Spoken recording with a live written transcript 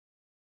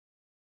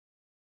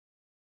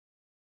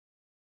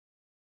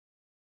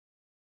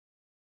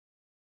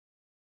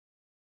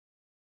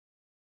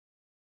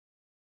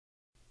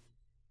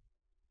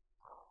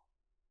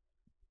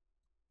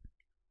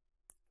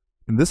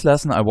In this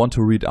lesson, I want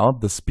to read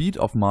out the speed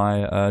of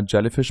my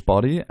jellyfish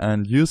body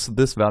and use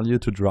this value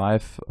to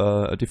drive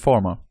a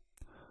deformer.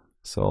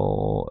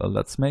 So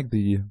let's make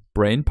the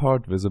brain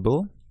part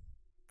visible.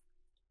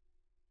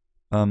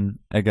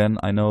 Again,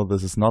 I know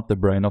this is not the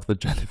brain of the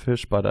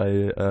jellyfish, but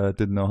I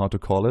didn't know how to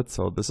call it.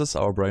 So this is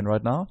our brain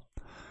right now.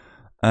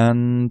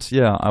 And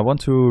yeah, I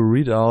want to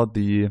read out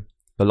the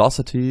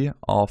velocity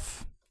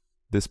of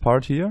this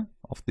part here,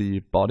 of the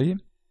body,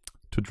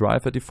 to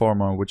drive a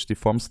deformer, which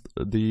deforms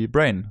the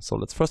brain. So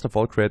let's first of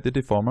all create the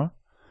deformer.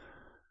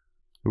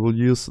 We will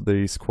use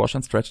the squash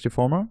and stretch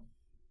deformer,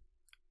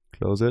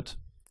 close it,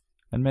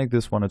 and make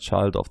this one a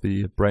child of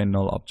the brain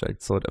null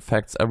object. So it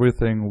affects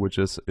everything which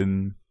is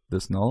in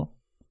this null.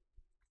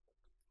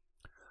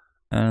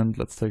 And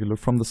let's take a look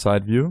from the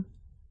side view.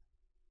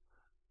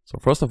 So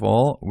first of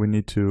all, we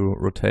need to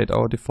rotate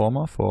our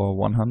deformer for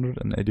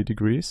 180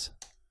 degrees.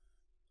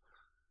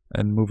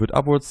 And move it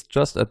upwards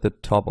just at the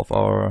top of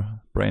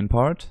our brain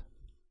part.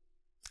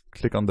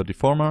 Click on the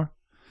deformer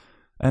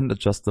and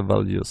adjust the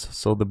values.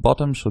 So the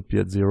bottom should be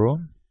at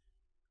 0.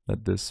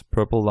 That this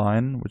purple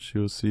line, which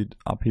you see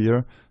up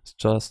here, is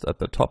just at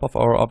the top of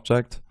our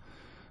object.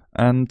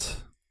 And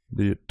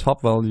the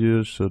top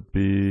value should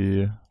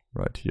be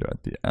right here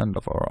at the end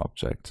of our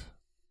object.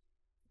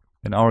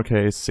 In our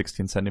case,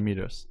 16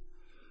 centimeters.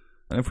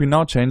 And if we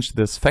now change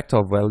this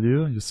factor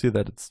value, you see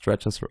that it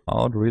stretches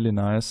out really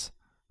nice.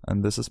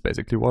 And this is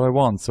basically what I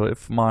want. So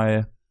if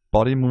my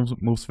body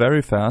moves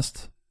very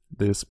fast,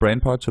 this brain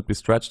part should be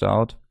stretched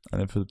out,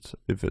 and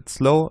if it's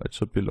slow, it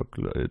should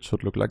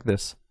look like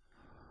this,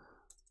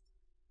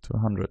 to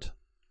 100.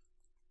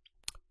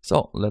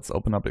 So let's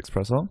open up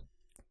XPresso,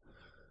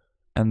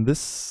 and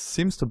this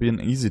seems to be an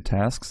easy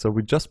task. So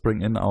we just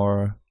bring in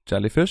our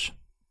jellyfish,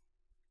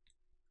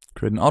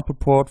 create an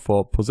output port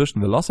for position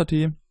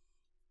velocity,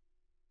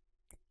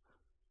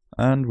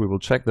 and we will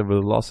check the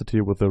velocity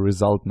with the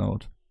result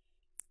node.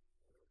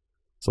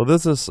 So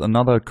this is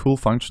another cool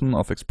function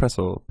of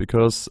XPresso,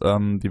 because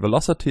the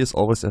velocity is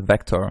always a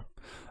vector.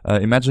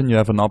 Imagine you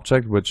have an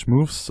object which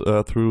moves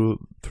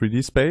through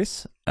 3D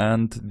space,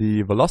 and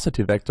the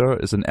velocity vector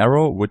is an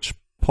arrow which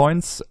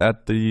points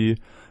at the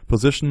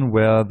position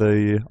where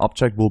the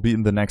object will be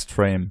in the next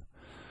frame.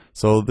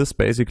 So this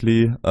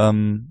basically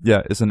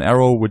is an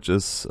arrow which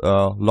is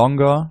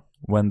longer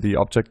when the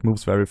object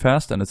moves very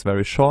fast, and it's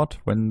very short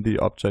when the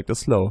object is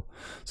slow.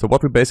 So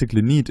what we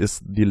basically need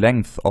is the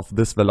length of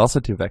this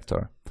velocity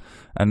vector.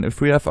 And if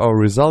we have our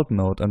result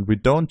node and we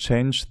don't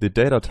change the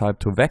data type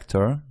to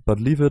vector, but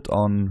leave it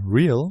on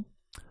real,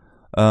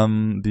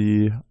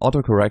 the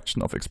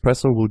autocorrection of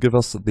XPresso will give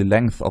us the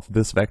length of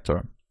this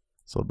vector.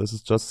 So this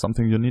is just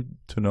something you need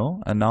to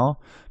know. And now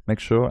make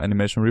sure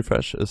animation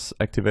refresh is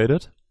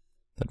activated,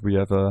 that we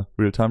have a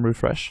real-time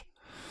refresh.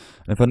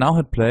 If I now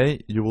hit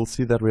play, you will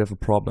see that we have a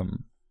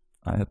problem.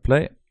 I hit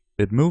play,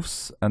 it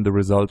moves, and the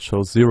result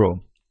shows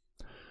 0.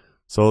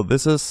 So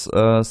this is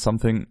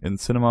something in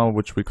Cinema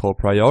which we call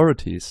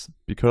priorities,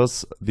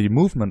 because the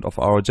movement of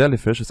our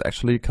jellyfish is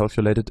actually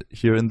calculated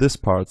here in this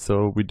part.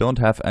 So we don't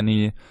have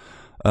any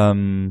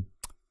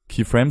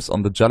keyframes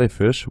on the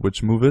jellyfish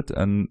which move it,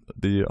 and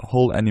the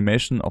whole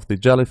animation of the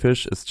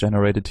jellyfish is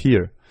generated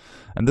here.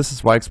 And this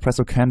is why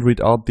XPresso can't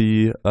read out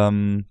the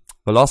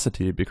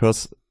velocity,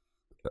 because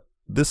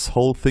this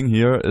whole thing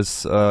here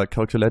is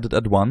calculated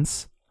at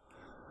once,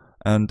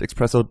 and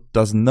XPresso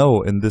doesn't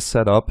know in this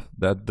setup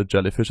that the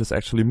jellyfish is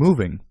actually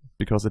moving,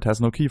 because it has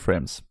no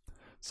keyframes.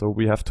 So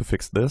we have to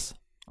fix this.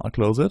 I'll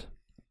close it.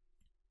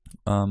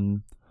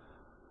 And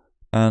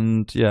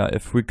yeah,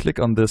 if we click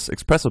on this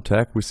XPresso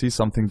tag, we see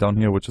something down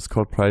here which is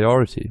called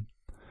priority.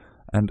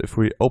 And if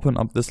we open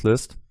up this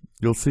list,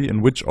 you'll see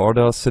in which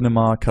order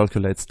Cinema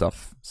calculates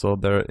stuff. So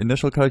there are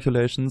initial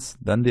calculations,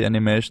 then the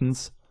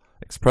animations,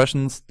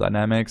 expressions,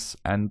 dynamics,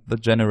 and the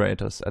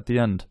generators at the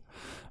end.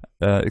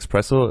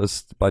 XPresso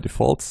is by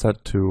default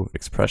set to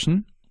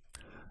expression.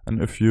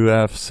 And if you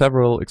have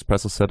several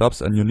XPresso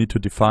setups and you need to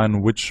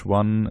define which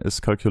one is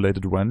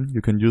calculated when,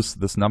 you can use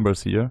these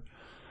numbers here.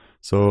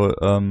 So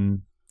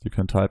you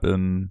can type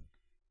in,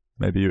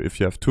 maybe if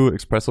you have 2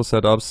 XPresso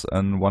setups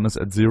and one is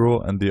at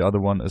 0 and the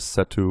other one is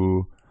set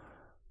to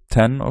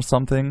 10 or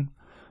something,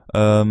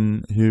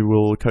 he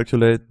will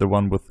calculate the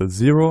one with the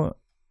 0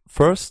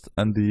 first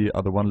and the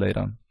other one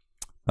later.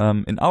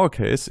 In our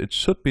case, it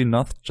should be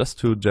enough just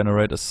to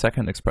generate a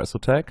second XPresso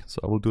tag. So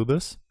I will do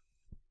this.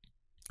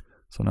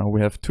 So now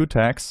we have 2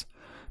 tags.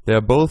 They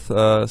are both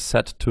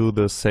set to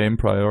the same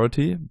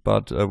priority,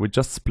 but we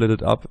just split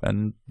it up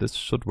and this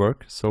should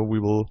work. So we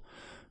will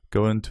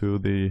go into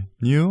the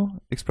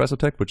new XPresso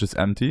tag, which is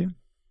empty.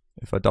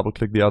 If I double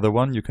click the other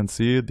one, you can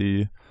see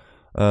the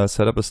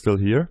setup is still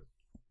here.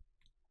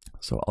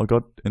 So I'll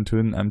go into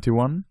an empty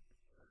one.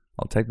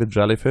 I'll take the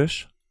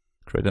jellyfish,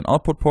 create an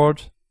output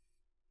port,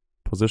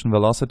 position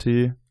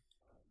velocity,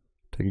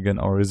 take again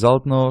our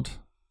result node,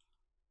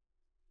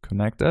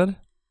 connect it,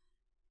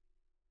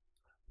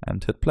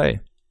 and hit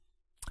play.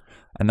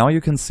 And now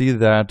you can see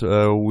that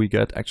we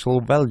get actual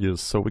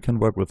values, so we can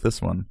work with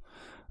this one.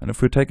 And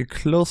if we take a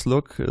close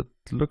look, it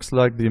looks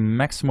like the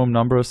maximum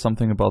number is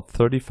something about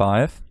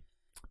 35.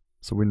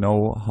 So we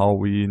know how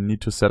we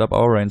need to set up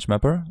our range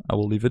mapper. I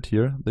will leave it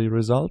here, the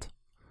result.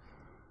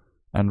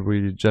 And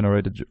we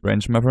generate a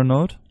range mapper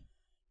node.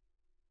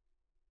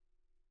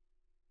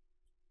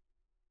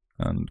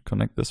 And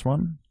connect this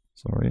one.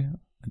 Sorry,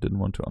 I didn't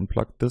want to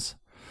unplug this.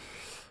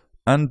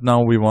 And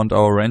now we want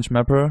our range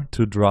mapper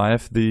to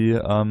drive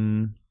the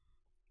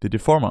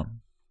deformer.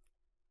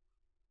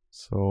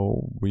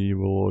 So we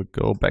will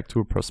go back to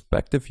a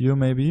perspective view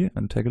maybe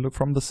and take a look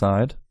from the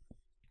side.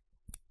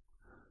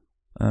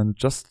 And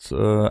just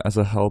as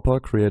a helper,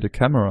 create a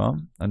camera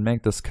and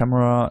make this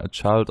camera a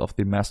child of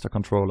the master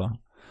controller.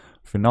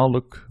 If we now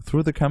look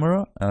through the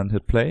camera and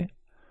hit play,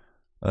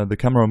 the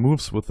camera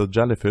moves with the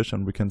jellyfish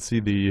and we can see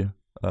the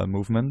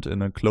movement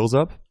in a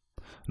close-up.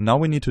 Now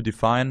we need to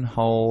define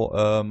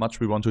how much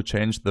we want to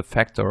change the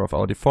factor of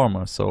our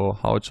deformer, so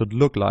how it should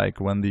look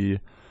like when the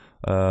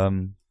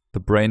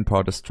brain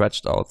part is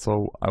stretched out.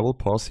 So I will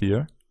pause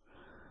here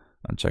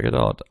and check it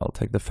out. I'll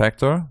take the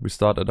factor. We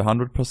start at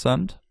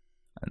 100%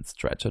 and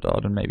stretch it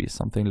out, and maybe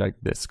something like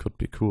this could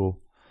be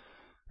cool.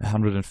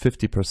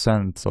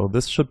 150%. So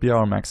this should be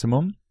our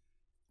maximum.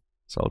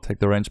 So I'll take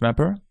the range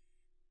mapper.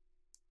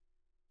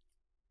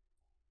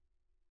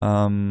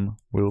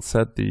 We'll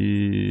set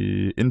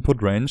the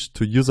input range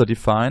to user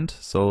defined.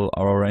 So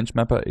our range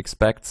mapper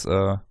expects,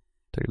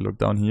 take a look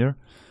down here,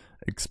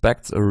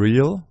 expects a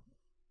real,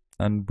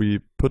 and we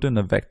put in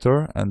a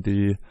vector, and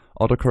the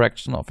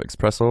autocorrection of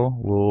XPresso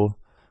will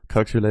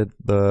calculate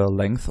the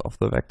length of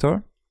the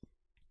vector.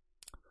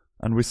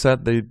 And we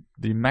set the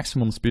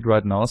maximum speed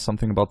right now is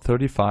something about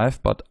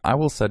 35, but I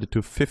will set it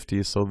to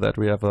 50 so that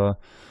we have a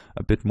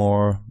bit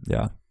more,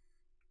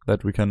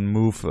 that we can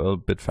move a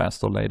bit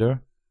faster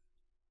later.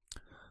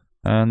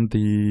 And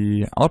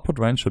the output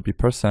range should be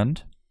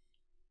 %,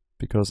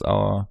 because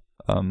our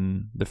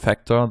the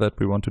factor that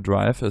we want to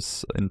drive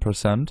is in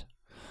 %.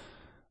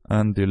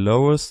 And the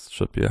lowest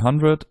should be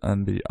 100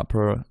 and the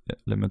upper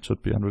limit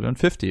should be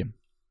 150.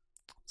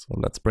 So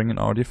let's bring in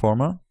our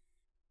deformer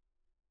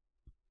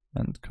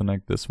and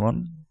connect this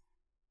one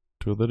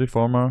to the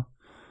deformer.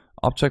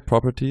 Object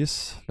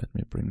properties, let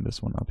me bring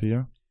this one up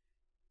here.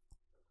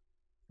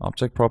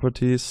 Object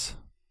properties,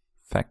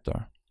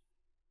 factor.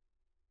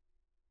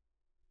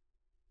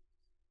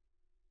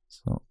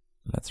 So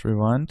let's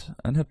rewind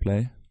and hit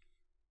play.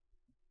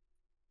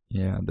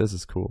 Yeah, this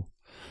is cool.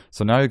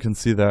 So now you can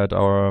see that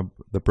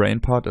the brain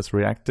part is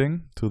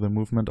reacting to the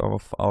movement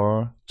of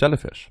our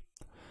jellyfish.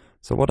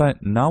 So what I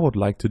now would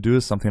like to do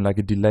is something like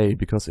a delay,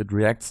 because it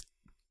reacts,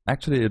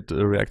 actually it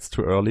reacts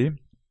too early.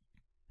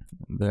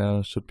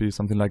 There should be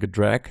something like a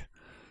drag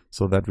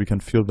so that we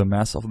can feel the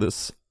mass of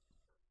this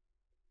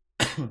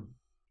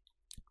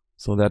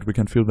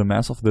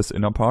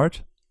inner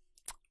part.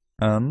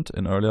 And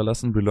in earlier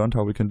lesson we learned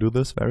how we can do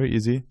this very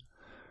easy.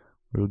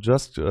 We'll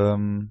just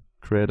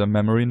create a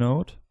memory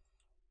node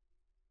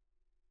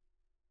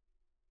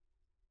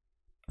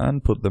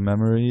and put the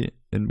memory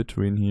in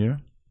between here,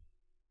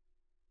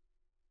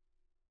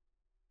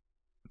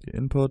 the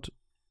input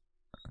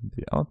and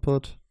the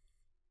output.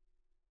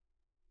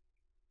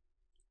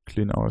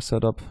 Clean our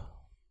setup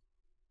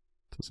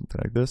to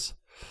something like this.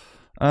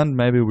 And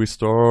maybe we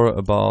store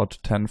about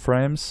 10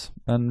 frames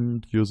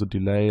and use a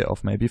delay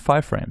of maybe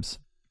 5 frames.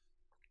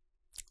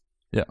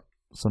 Yeah,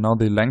 so now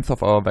the length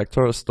of our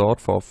vector is stored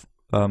for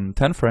 10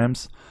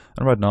 frames,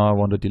 and right now I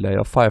want a delay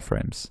of 5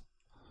 frames.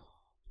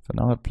 If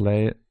I now hit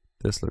play,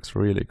 this looks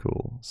really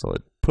cool. So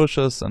it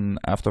pushes, and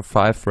after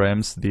 5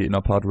 frames the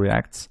inner part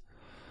reacts.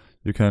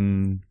 You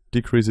can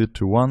decrease it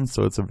to 1,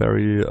 so it's a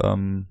very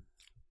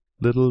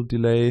little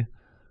delay,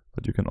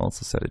 but you can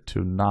also set it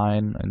to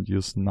 9 and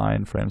use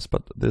 9 frames,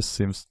 but this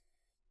seems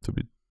to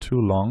be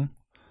too long.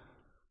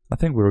 I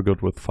think we're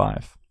good with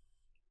 5.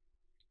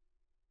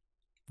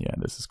 Yeah,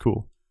 this is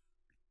cool.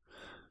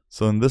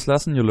 So in this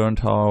lesson you learned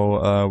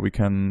how we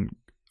can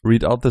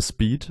read out the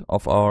speed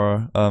of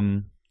our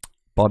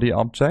body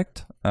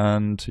object,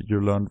 and you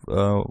learned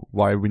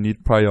why we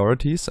need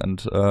priorities and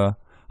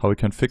how we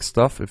can fix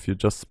stuff if you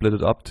just split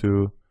it up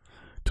to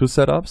 2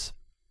 setups.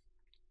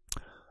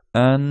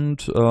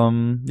 And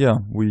yeah,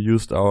 we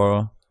used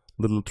our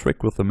little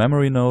trick with the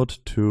memory node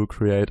to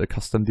create a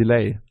custom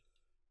delay.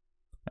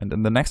 And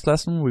in the next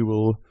lesson we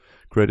will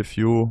create a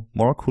few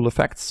more cool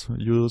effects,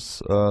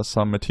 use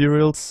some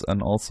materials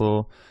and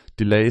also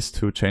delays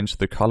to change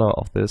the color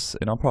of this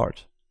inner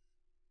part.